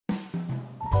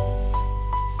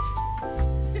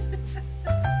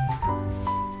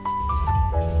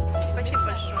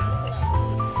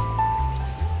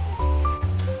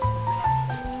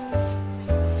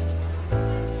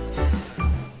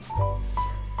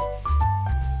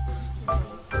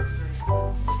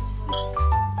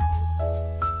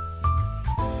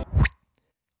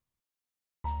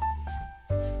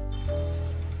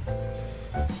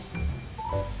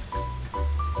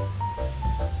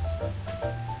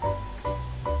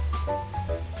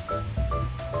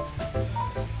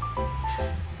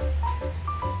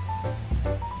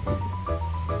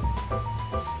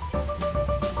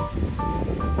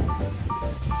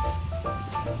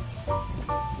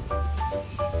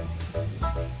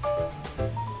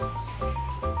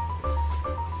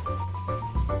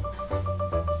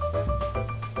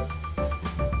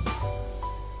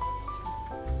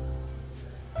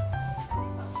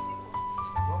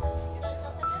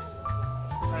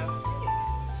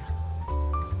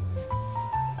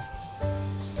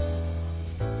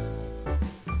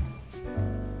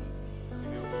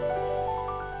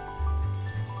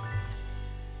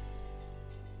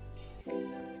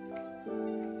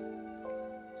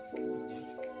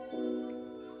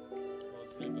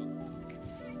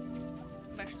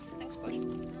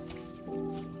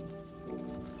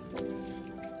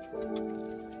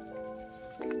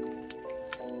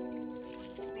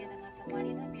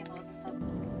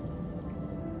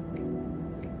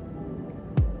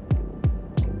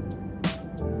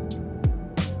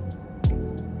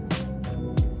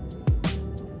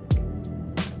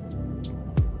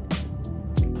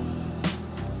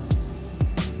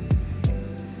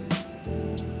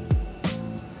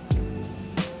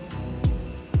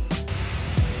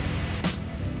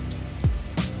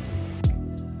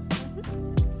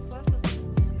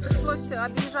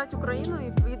объезжать Украину,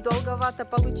 и долговато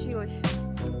получилось.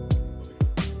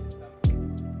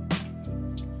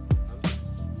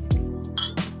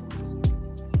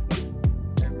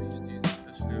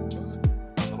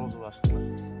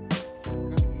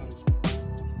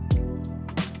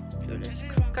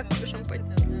 Как тебе шампань?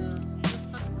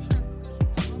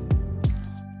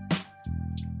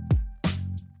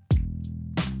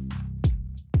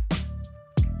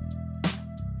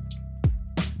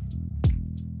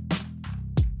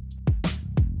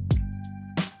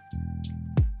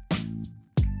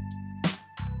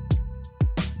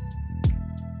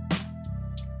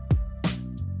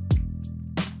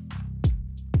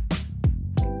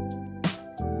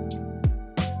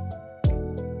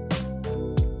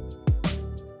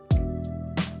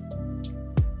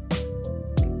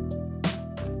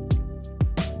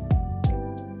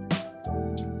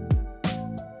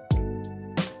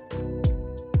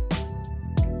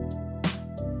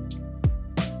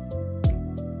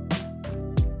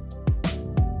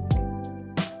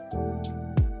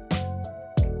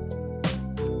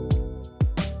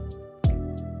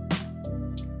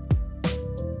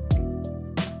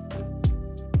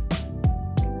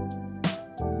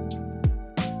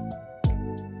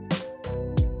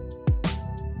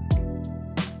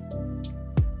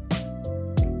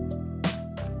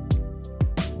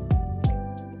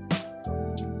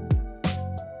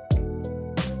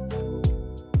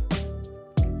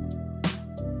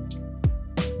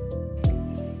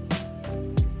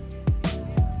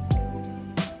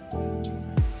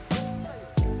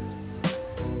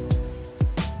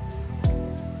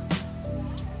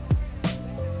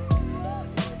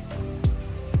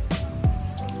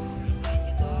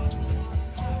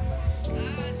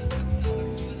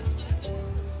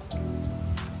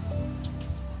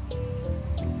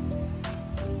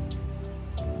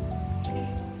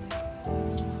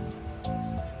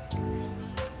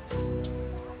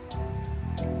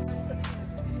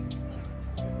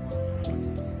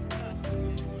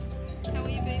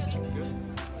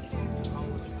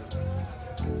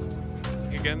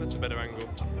 Again, that's a better angle.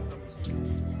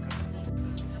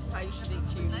 I usually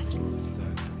choose. Nice.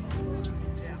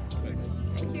 Yeah.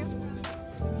 Thank you.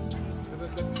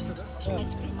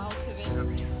 Ice cream out of it.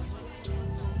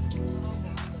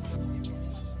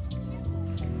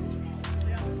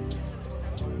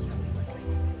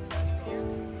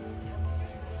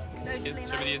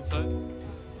 Show me the inside.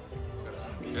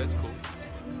 Yeah, it's cool.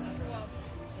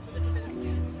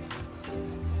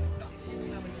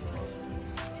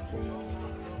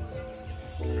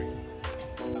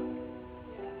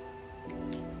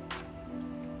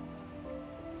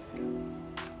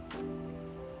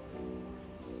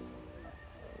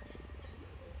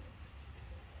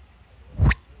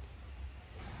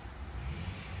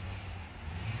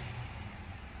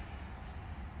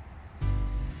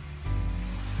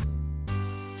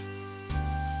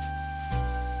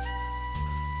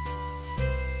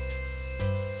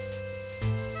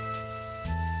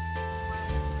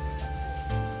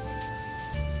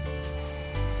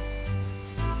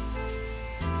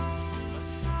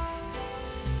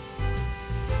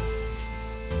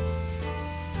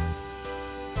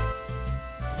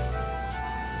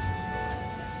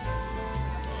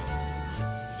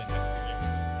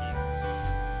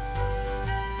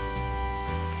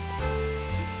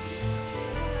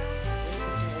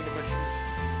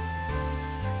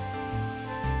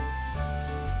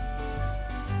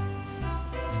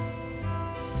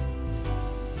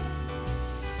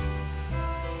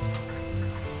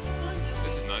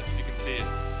 You can see it.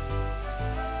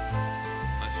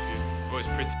 Nice view. Oh, it's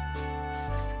pretty.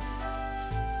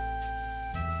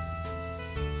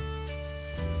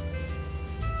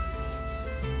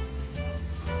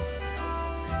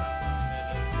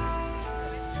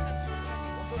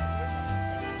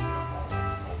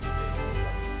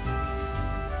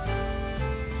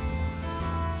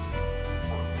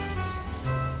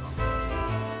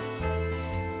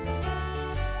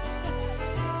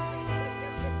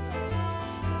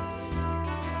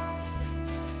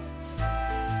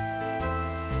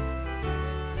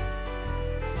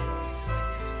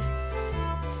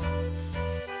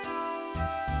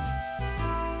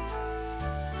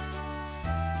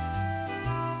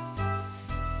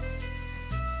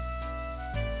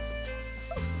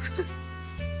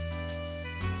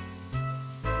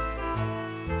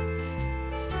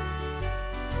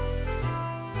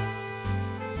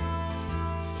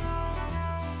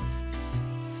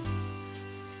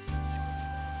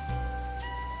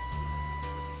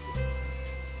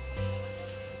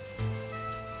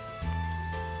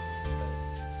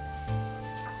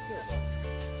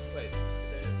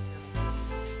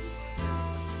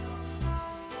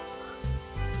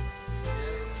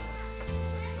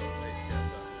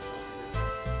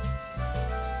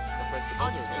 I'll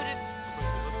just put it.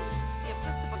 Yeah,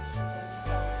 press the button.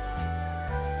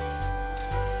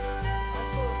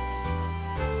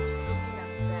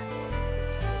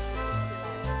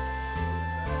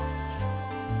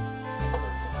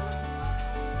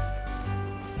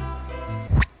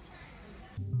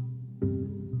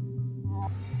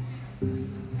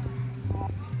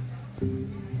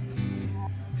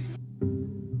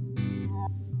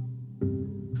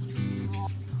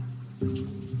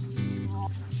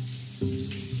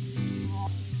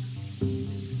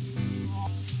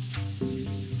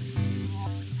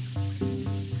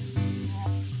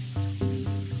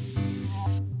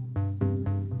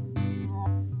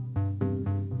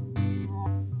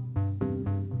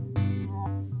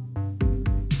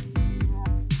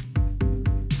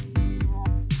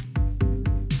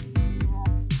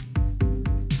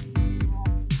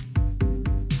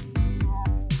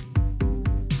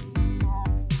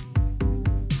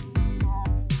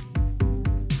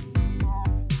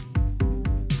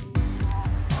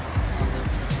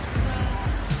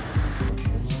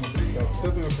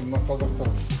 Kazakhstan.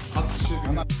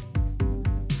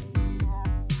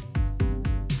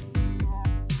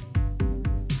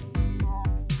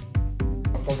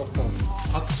 Kazakhstan.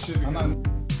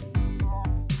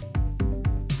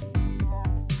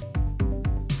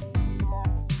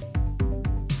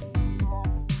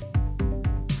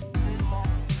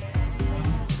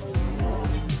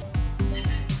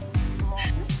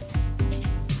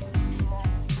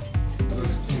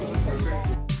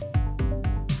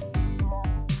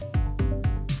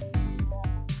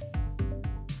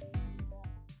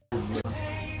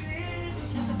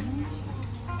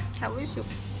 How is you?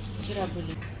 Вчера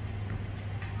были.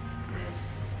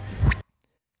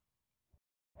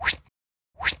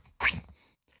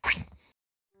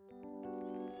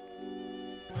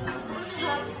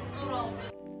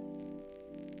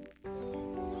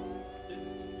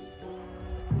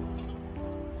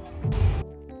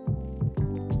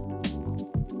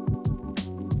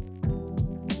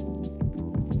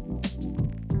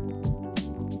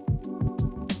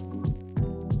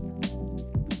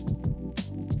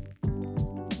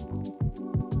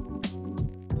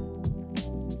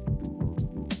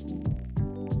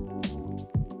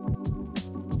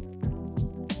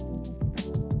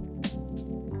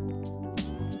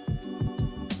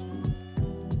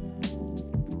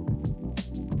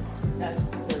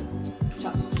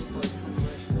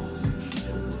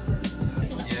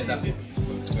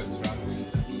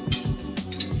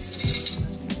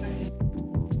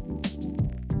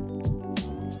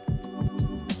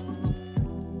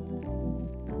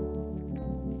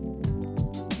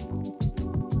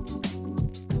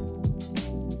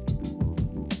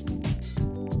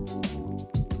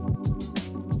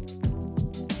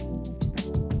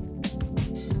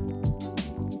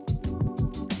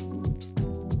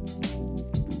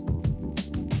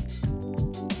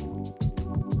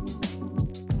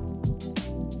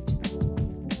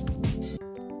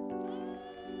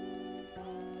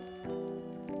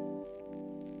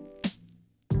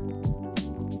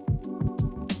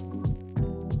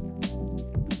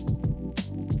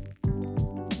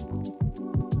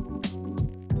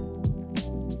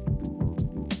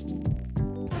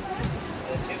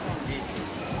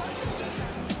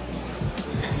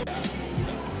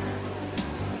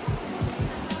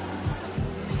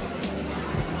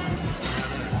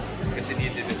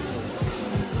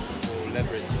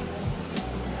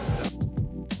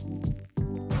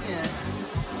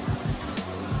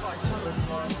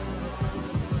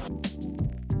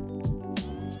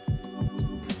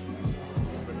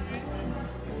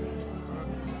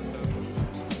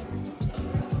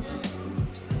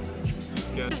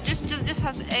 Just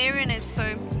has air in it,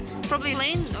 so probably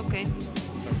clean. Okay.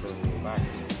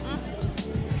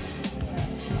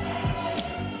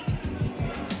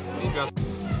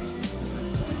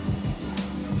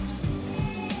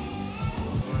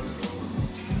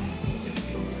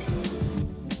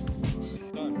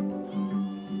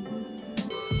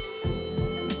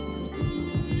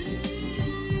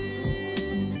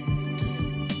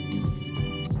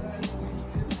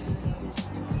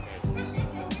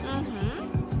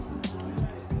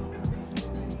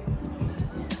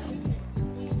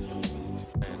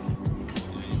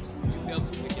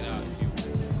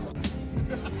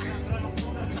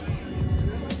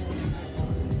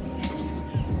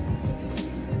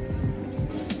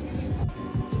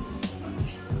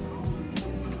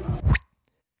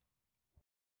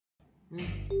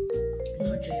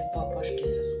 Ночью я папашке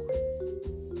соскучилась.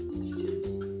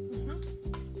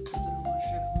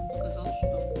 Шеф он сказал,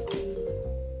 что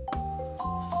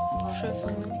шеф,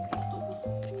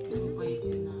 вы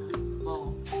поедете на бал.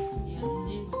 Я за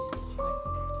день буду ночевать.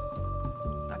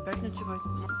 закручивать.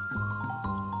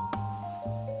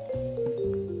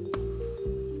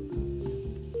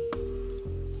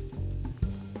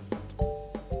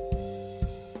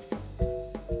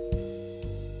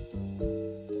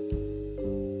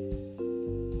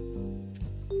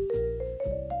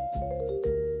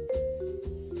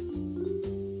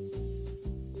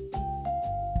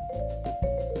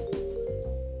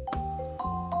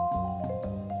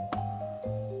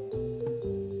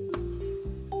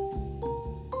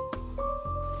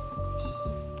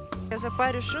 Я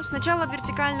запарюшу. Сначала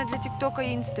вертикально для ТикТока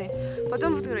и Инсты,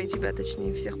 потом второй тебя,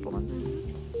 точнее, всех план.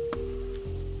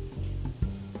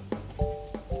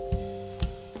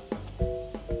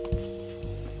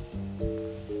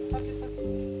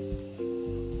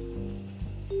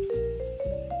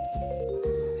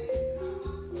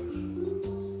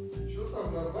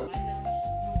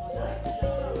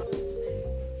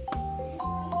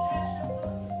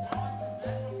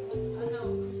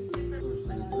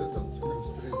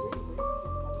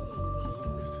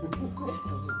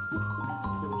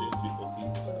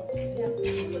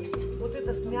 Вот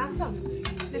это с мясом.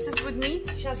 This is with meat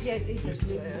Сейчас я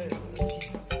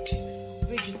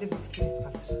vegetable skin.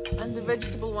 and the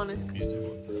vegetable one is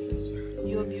Beautiful.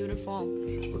 you're beautiful.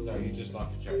 Я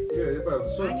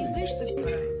не знаешь, что все.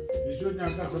 И сегодня,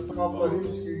 оказывается, папа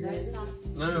римский.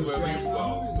 No, but we,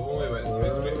 well, the one we went to is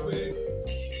a bit weird.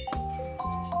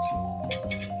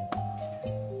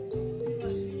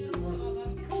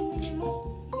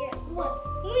 Вот,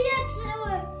 у меня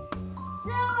целая.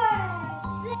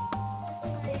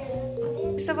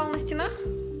 Рисовал на стенах?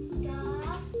 Да.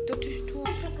 Да ты что?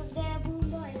 Раньше, когда я был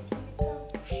маленьким,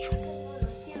 рисовал на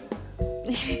стенах.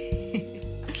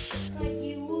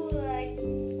 Кадиллаки.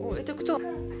 О, это кто?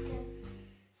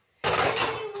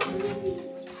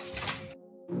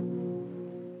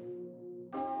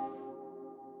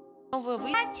 Новая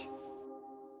вы...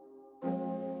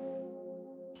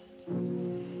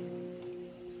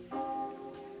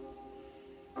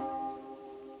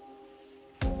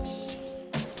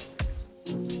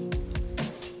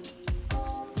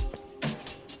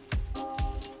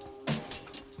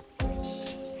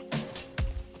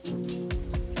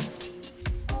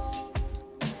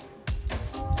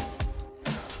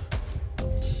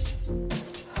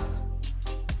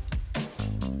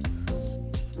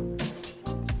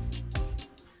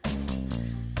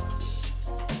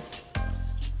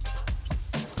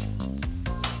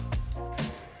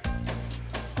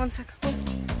 One sec.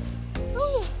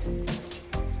 Oh.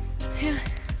 Yeah.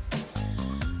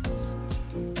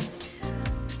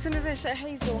 As soon as I set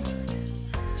Hazel,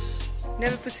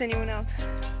 never puts anyone out.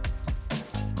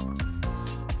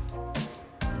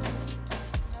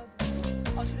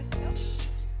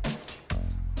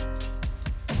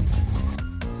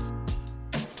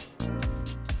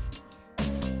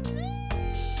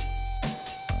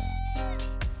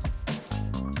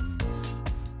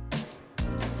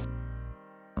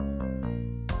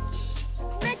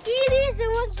 На телевизор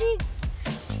вот же.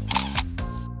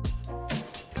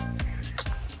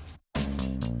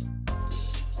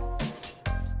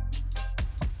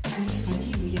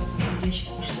 Сходи, я сейчас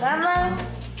пошла. Мама.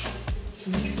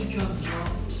 Сыночку, что?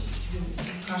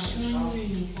 Каша мешала.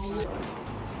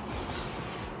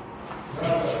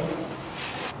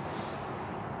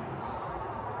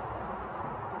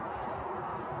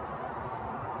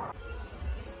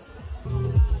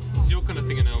 It's your kind of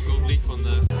thing, and I'll gold leaf on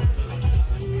the.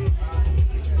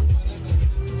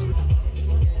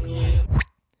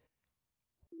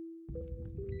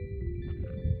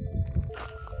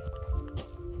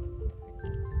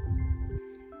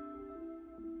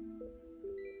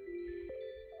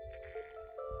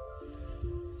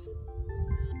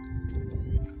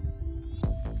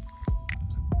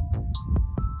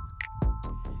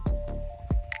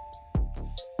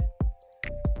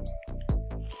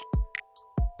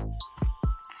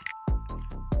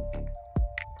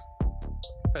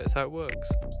 That's how it works.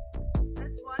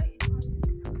 That's why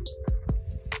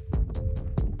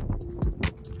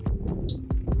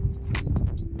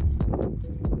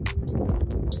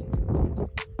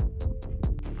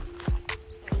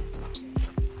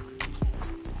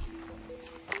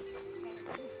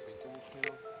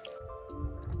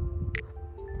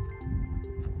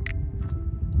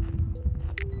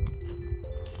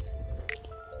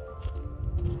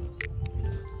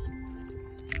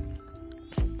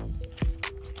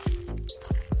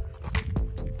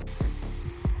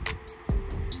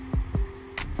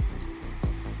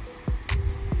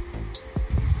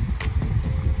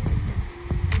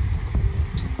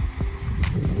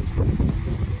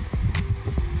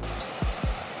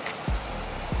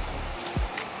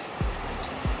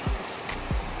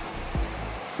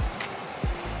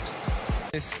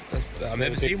I've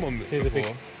never seen one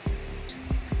before.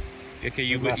 Okay,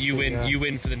 you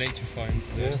win for the nature find.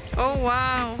 Yeah. Oh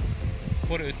wow.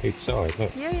 Each side,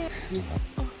 look. Yeah.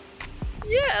 Oh.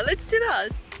 Yeah, let's do that.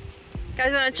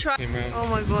 Guys, wanna try? Oh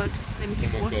my god. Let me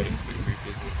keep watching. It's a bit creepy,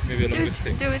 isn't it? Maybe a longer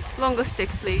stick. Do it. Longer stick,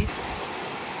 please.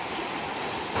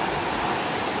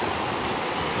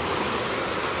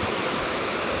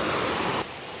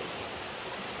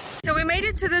 So we made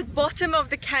it to the bottom of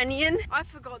the canyon. I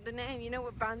forgot the name, you know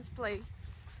what bands play?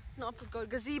 Not forgot,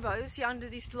 gazebos. Yeah, under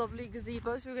these lovely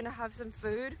gazebos we're gonna have some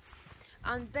food.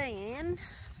 And then,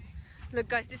 look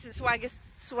guys, this is swaggest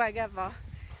swag ever.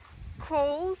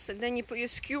 Coals, and then you put your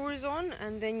skewers on,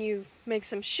 and then you make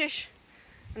some shish.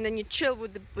 And then you chill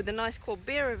with a nice cold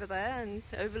beer over there and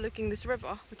overlooking this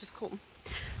river, which is cool.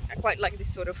 I quite like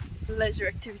this sort of leisure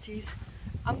activities.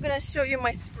 I'm gonna show you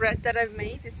my spread that I've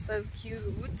made. It's so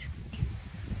cute.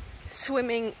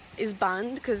 Swimming is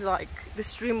banned because like the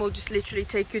stream will just literally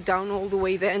take you down all the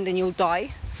way there and then you'll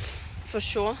die for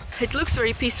sure. It looks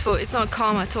very peaceful. It's not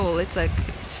calm at all. It's like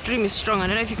stream is strong. I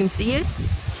don't know if you can see it.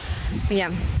 But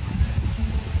yeah.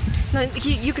 No,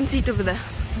 you can see it over there.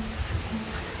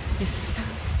 Yes.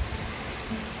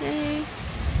 Hey.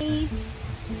 Hey.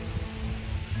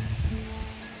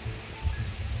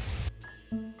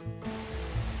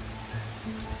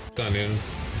 Down in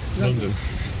London.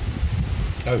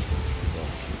 Oh.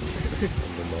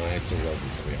 My head's all over.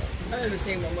 I remember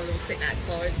seeing one where they were sitting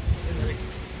outside in the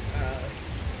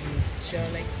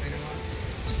Shirley,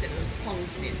 just sitting, there was a pond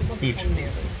near, there wasn't a pond near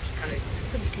them, and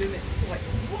somebody flew it, like,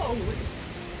 whoa, it was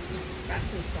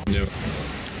fascinating stuff. Yeah.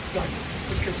 Right,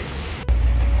 because it...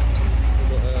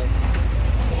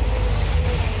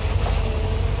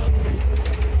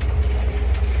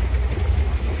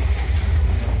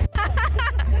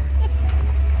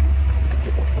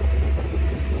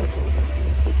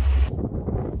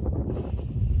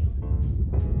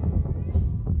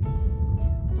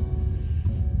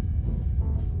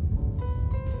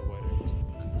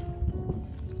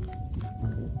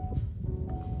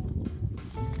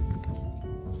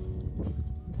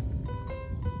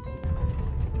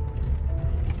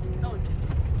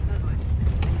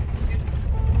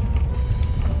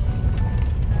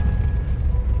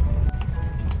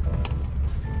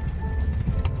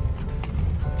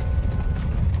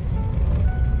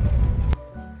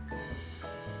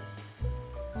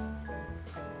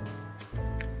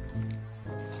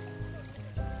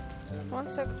 One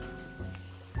sec.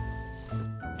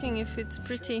 Checking if it's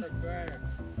pretty.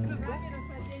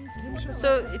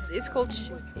 So it's called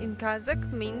in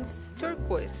Kazakh means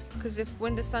turquoise because if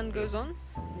when the sun goes on,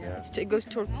 it goes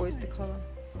turquoise the color.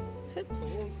 Is it?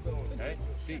 Okay.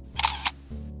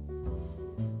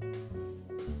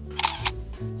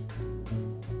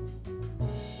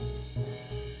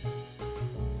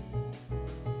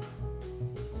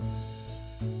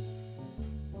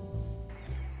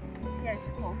 Yeah, it's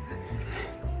cool.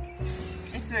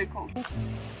 It's very cool.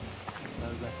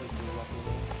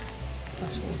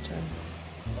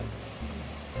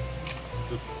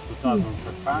 Тут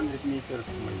 2,500 meters,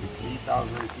 maybe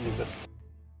 3,000 meters.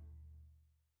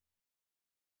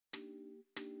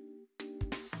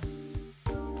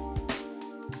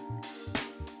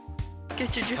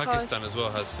 Pakistan as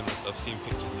well has similar stuff. I've seen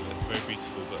pictures of it. Very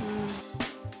beautiful, but.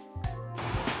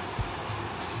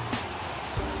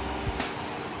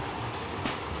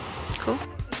 Cool.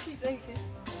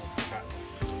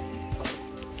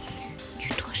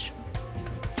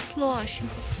 Flashy.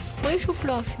 Where's your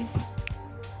flashy?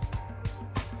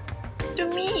 To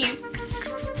me.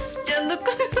 Yeah, look.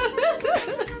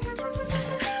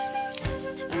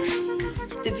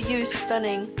 The view is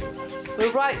stunning.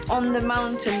 We're right on the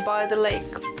mountain by the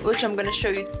lake, which I'm gonna show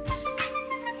you.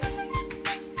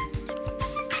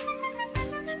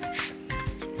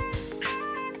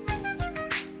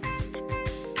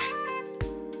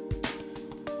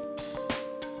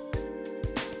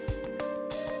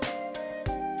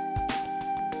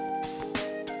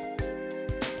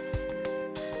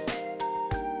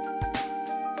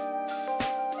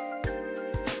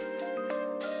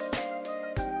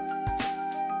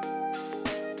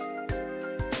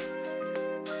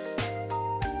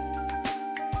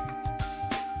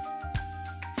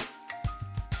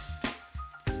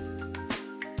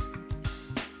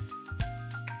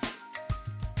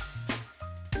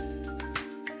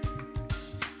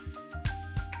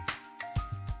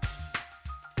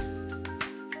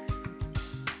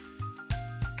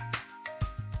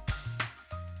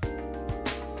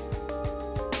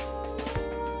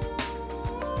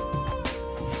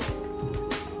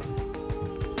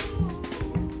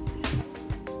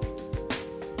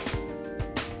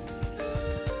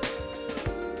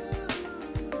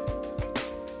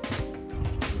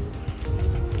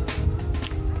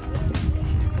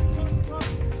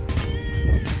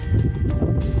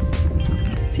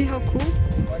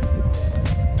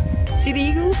 see the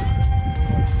eagle?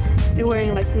 They're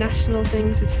wearing like national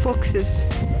things. It's foxes.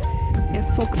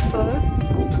 Yeah, fox fur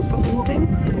for hunting.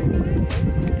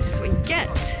 This is what you get.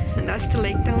 And that's the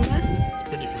lake down there. It's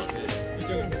pretty flat here.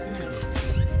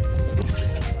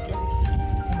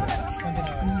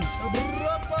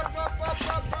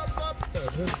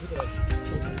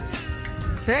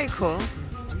 Very cool.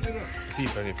 See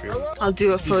if any food. I'll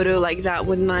do a photo like that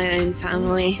with my own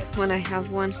family when I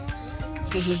have one.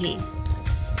 Hehehe.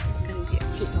 Gonna be a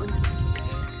cute one.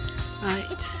 Right.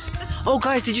 Oh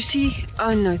guys, did you see?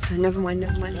 Oh no, never mind,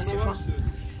 it's too far.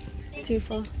 Too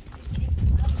far.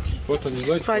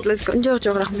 Right, let's go. They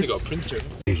got a printer.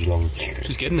 Huge long.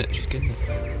 She's getting it, she's getting it.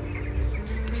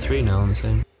 There's 3 now on the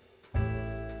same.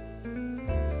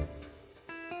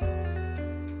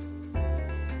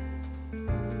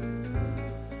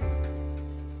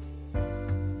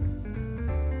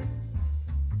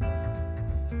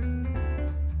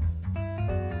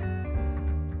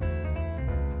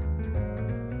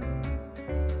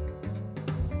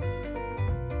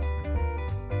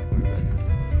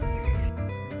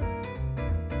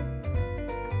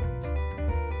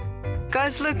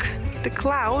 Guys, look, the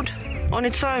cloud on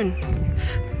its own.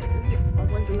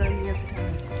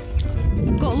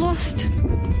 Got lost.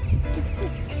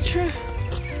 It's true.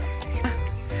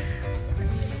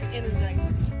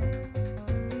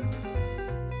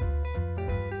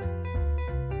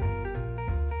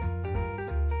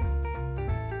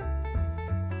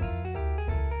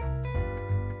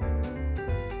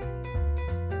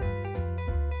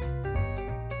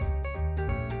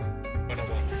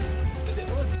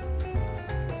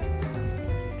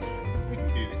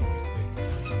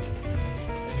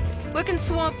 We can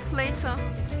swap later.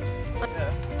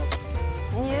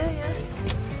 Yeah.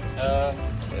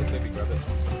 Maybe grab it.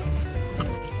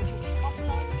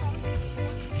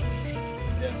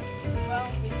 As well,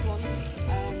 this one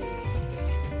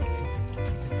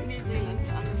in New Zealand,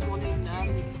 and there's one in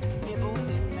near both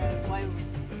in Wales,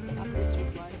 up this way.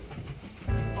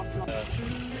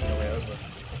 Your way over.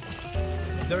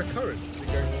 Is there a current? Is it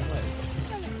going one way?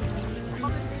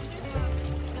 Obviously,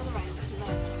 the other end, isn't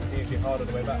there? It'd be hard on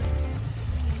the way back.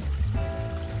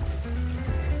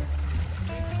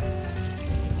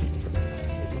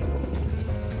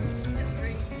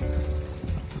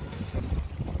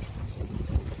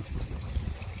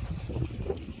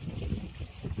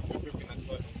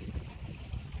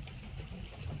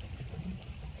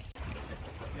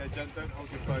 Don't hold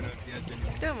your phone over the edge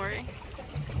anymore. Don't worry. I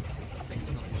think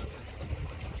it's not worth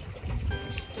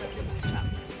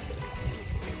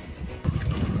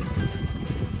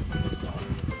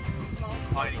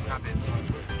it. Hiding habits.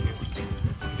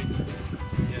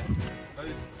 Yeah.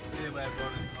 Those near where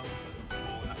everyone is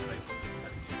comfortable, that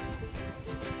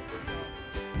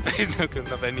place. He's not going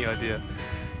to have any idea.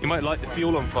 You might light the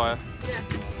fuel on fire. Yeah.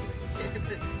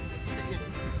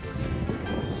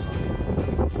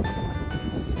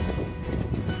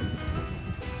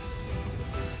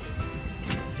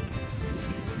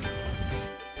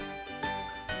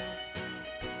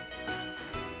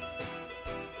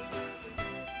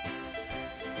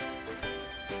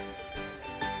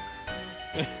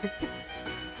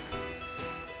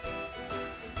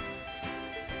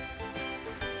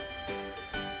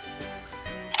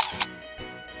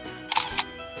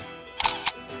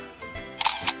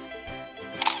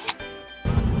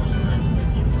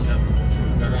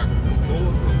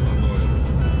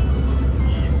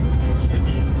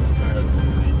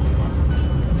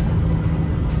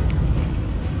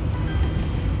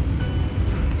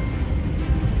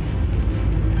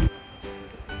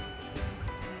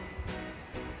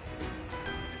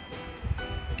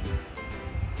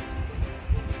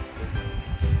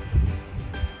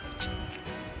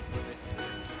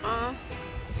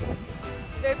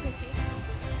 Very pretty.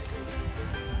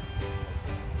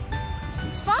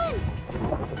 It's fine.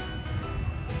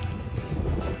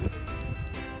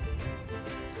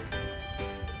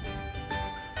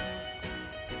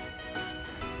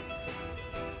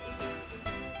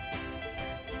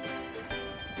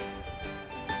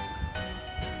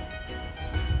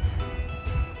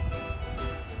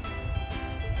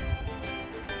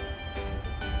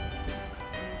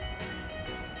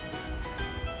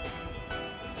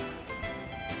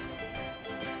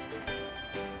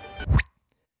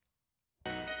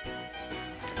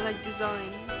 Like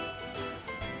design.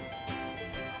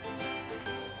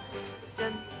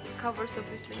 Then covers,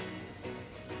 obviously.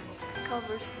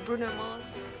 Covers Bruno Mars.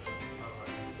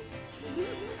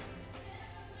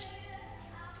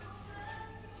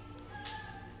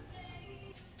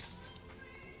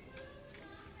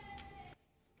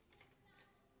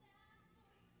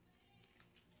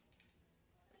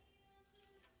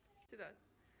 See that?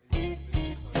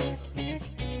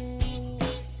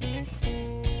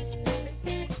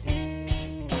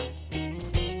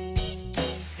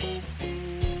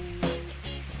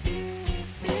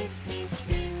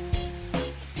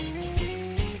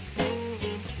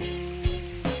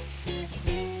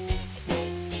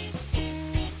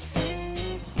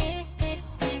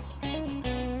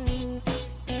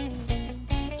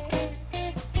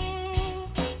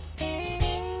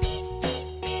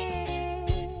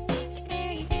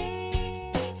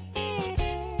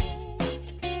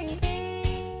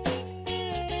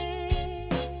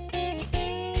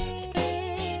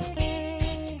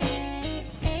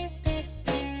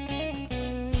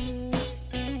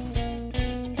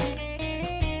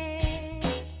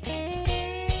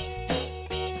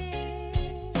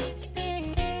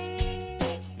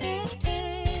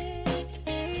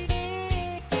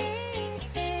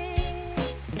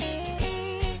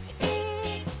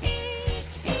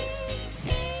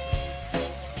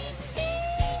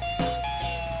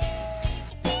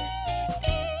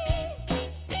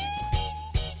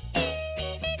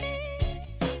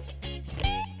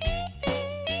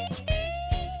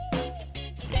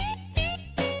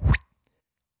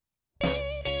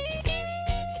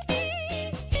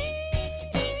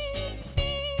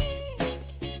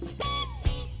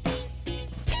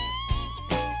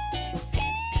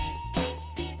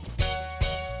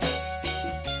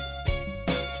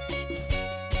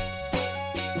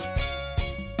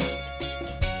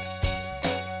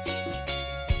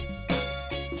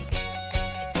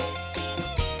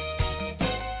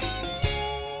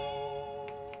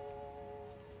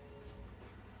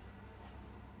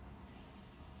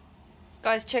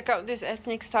 Guys, check out this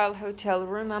ethnic style hotel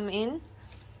room I'm in.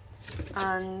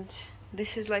 And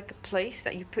this is like a place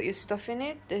that you put your stuff in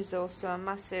it. There's also a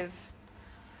massive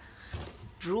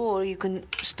drawer you can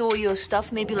store your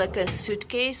stuff, maybe like a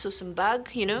suitcase or some bag,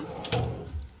 you know.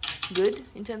 Good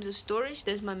in terms of storage.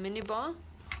 There's my minibar,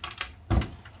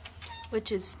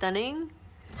 which is stunning.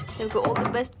 They've got all the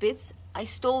best bits. I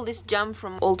stole this jam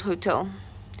from old hotel.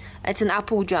 It's an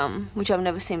apple jam, which I've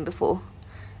never seen before.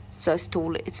 So I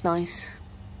stole it. It's nice.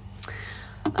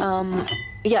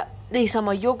 Yeah, these are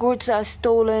my yogurts that are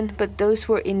stolen, but those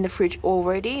were in the fridge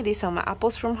already. These are my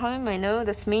apples from home. I know,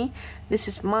 that's me. This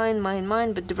is mine,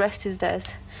 but the rest is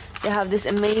theirs. They have this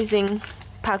amazing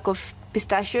pack of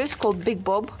pistachios called Big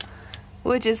Bob,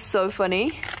 which is so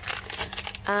funny.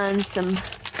 And some,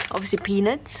 obviously,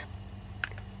 peanuts.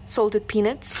 Salted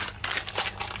peanuts.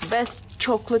 Best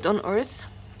chocolate on earth.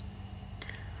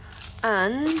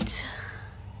 And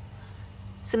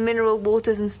some mineral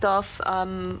waters and stuff.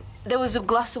 There was a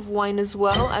glass of wine as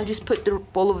well. I just put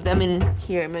all of them in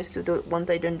here. Most of the ones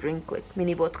I don't drink, like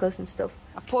mini vodkas and stuff.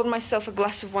 I poured myself a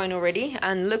glass of wine already,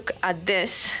 and look at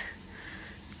this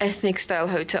ethnic style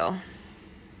hotel.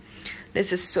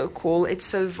 This is so cool. It's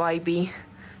so vibey.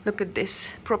 Look at this,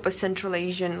 proper Central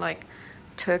Asian, like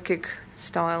Turkic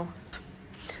style.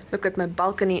 Look at my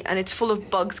balcony, and it's full of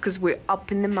bugs because we're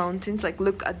up in the mountains. Like,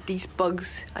 look at these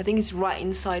bugs. I think it's right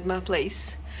inside my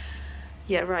place.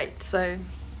 Yeah, right. So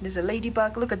there's a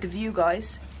ladybug. Look at the view,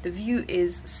 guys. The view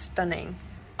is stunning.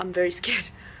 I'm very scared.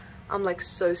 I'm like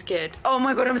so scared. Oh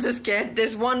my god, I'm so scared.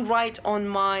 There's one right on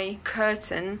my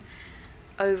curtain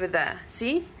over there.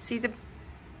 See the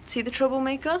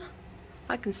troublemaker?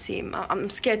 I can see him. I'm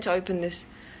scared to open this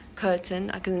curtain.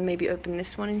 I can maybe open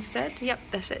this one instead. Yep,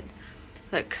 that's it.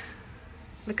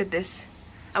 Look at this.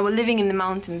 And we're living in the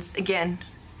mountains again.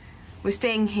 We're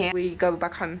staying here. We go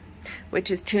back home, which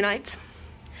is 2 nights.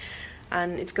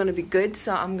 And it's gonna be good,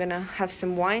 so I'm gonna have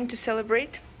some wine to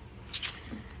celebrate.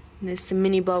 And there's some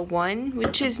minibar wine,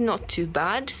 which is not too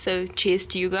bad, so cheers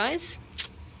to you guys.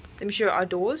 Let me show you our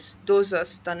doors. Doors are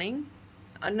stunning.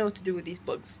 I don't know what to do with these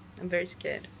bugs. I'm very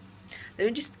scared. Let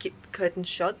me just keep the curtain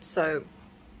shut so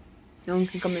no one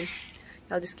can come in.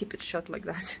 I'll just keep it shut like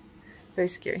that. Very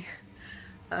scary.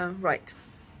 Right.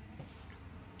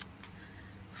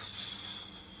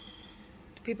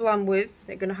 The people I'm with,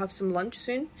 they're gonna have some lunch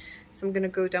soon. So I'm gonna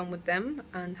go down with them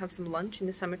and have some lunch in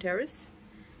the summer terrace.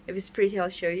 If it's pretty, I'll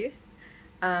show you.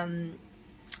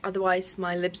 Otherwise,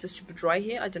 my lips are super dry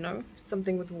here. I don't know,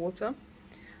 something with water.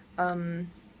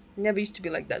 Never used to be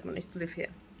like that when I used to live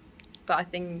here. But I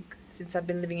think since I've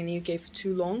been living in the UK for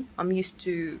too long, I'm used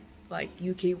to like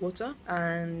UK water,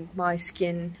 and my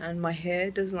skin and my hair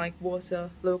doesn't like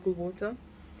water, local water.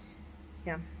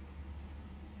 Yeah,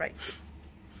 right.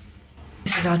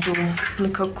 This is our door.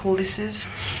 Look how cool this is.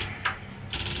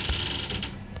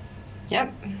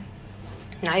 Yep.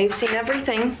 Now you've seen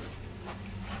everything.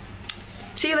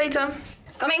 See you later.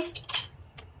 Coming.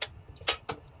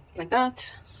 Like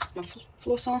that. My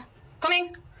flosser.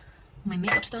 Coming. My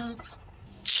makeup stuff.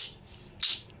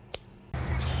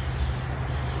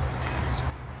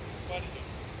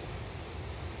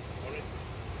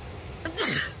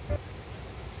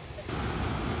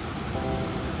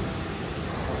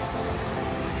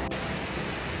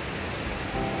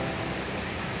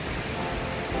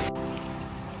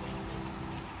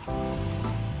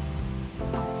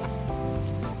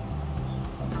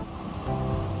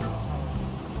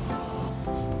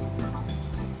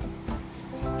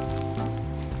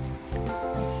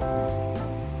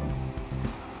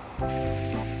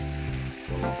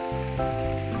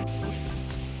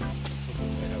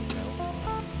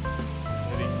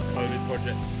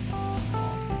 Projects.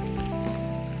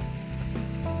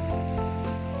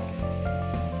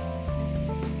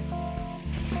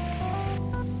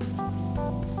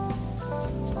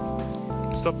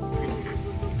 Stop.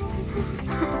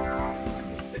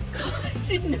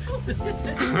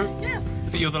 Yeah.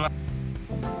 You're the last.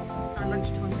 Our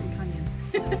lunchtime companion.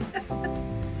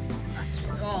 That's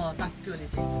just, oh, that good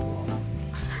is it?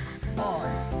 Oh.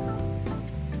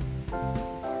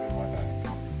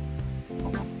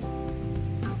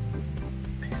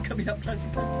 It's coming up close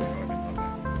and close.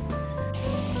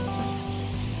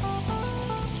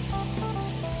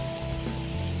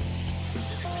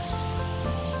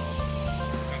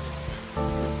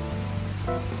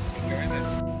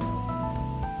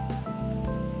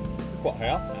 What,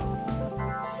 here?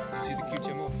 You see the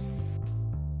cute moths?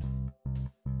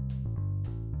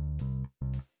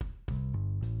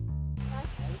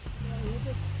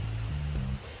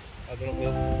 I don't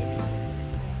know.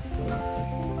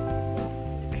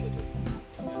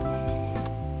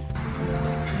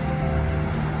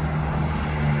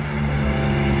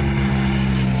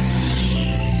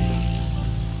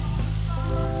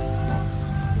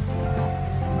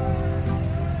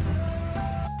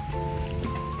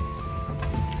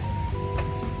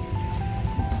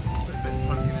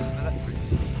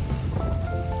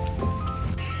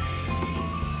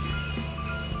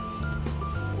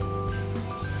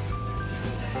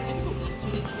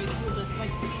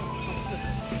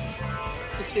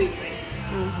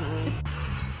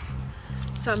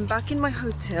 So I'm back in my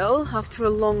hotel after a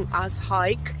long ass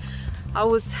hike. I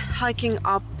was hiking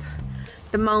up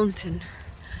the mountain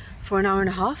for an hour and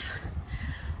a half,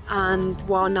 and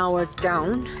 1 hour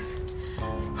down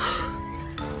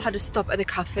had to stop at a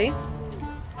cafe.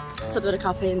 Stopped at a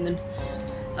cafe and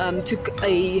then took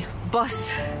a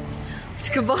bus.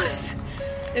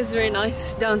 It was very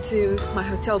nice down to my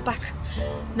hotel back.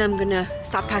 Now I'm gonna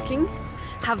start packing,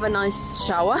 have a nice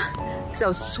shower because I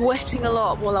was sweating a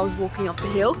lot while I was walking up the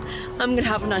hill. I'm gonna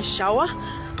have a nice shower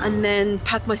and then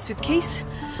pack my suitcase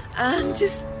and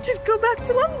just go back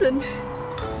to London.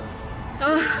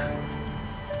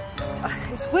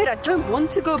 It's weird, I don't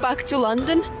want to go back to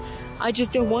London. I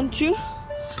just don't want to.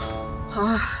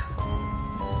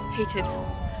 Hate it.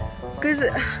 Because I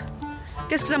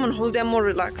guess because I'm on holiday, I'm more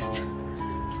relaxed.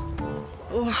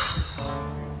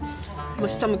 My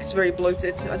stomach is very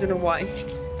bloated. I don't know why.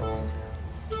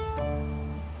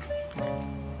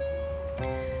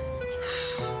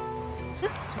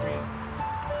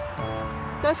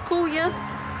 That's cool, yeah.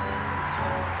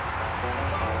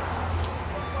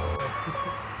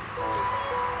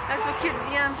 That's for kids,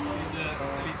 yeah.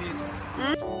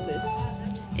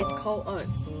 It's cold. Oh,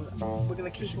 it's we're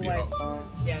gonna keep away.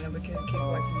 Yeah, no, we're gonna keep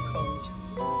away from the cold.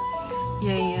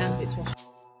 Yeah. Because it's what